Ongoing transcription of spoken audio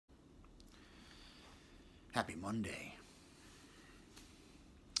Happy Monday.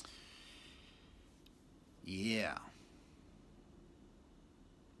 Yeah.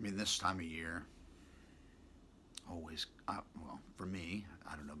 I mean, this time of year, always, well, for me,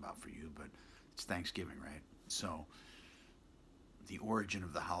 I don't know about for you, but it's Thanksgiving, right? So, the origin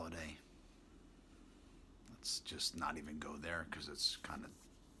of the holiday, let's just not even go there because it's kind of,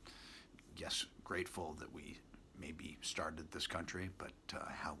 yes, grateful that we maybe started this country, but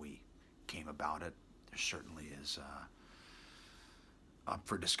how we came about it, there certainly is up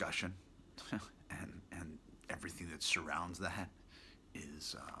for discussion. and everything that surrounds that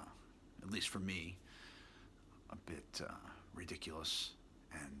is, at least for me, a bit ridiculous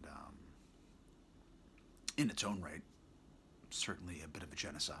and, in its own right, certainly a bit of a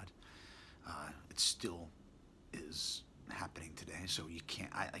genocide. It still is happening today, so you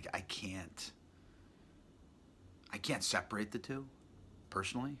can't. I can't separate the two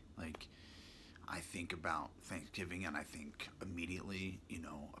personally. Like, I think about Thanksgiving and I think immediately,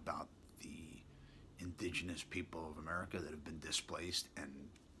 about the indigenous people of America that have been displaced and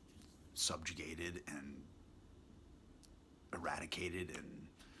subjugated and eradicated and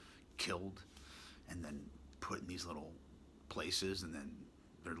killed and then put in these little places and then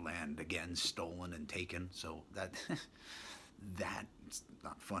their land again stolen and taken. So that's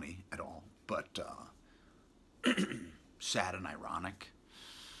not funny at all, but sad and ironic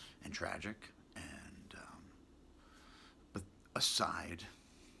and tragic. And but aside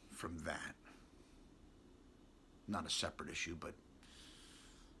from that, not a separate issue, but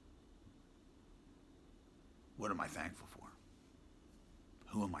what am I thankful for?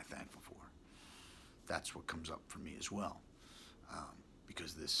 Who am I thankful for? That's what comes up for me as well.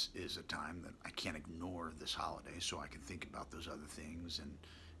 Because this is a time that I can't ignore this holiday, so I can think about those other things and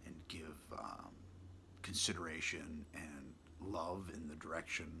give consideration and love in the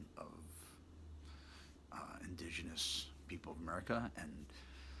direction of indigenous people of America, and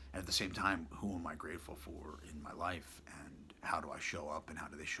at the same time, who am I grateful for in my life, and how do I show up, and how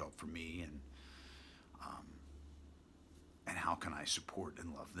do they show up for me, and how can I support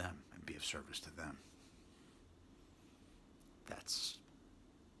and love them and be of service to them? That's,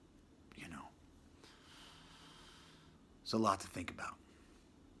 it's a lot to think about.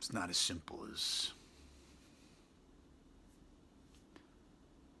 It's not as simple as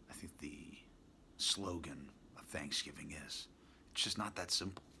I think the slogan of Thanksgiving is. It's just not that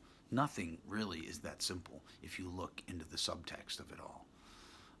simple. Nothing really is that simple if you look into the subtext of it all.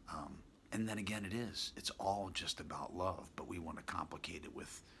 And then again, it is. It's all just about love, but we want to complicate it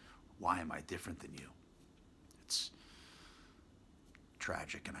with, why am I different than you? It's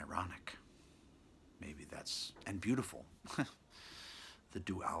tragic and ironic. Maybe that's, and beautiful. The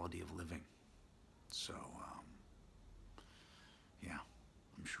duality of living. So, yeah,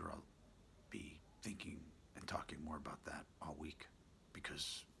 I'm sure I'll be thinking and talking more about that all week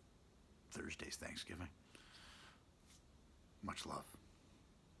because Thursday's Thanksgiving. Much love.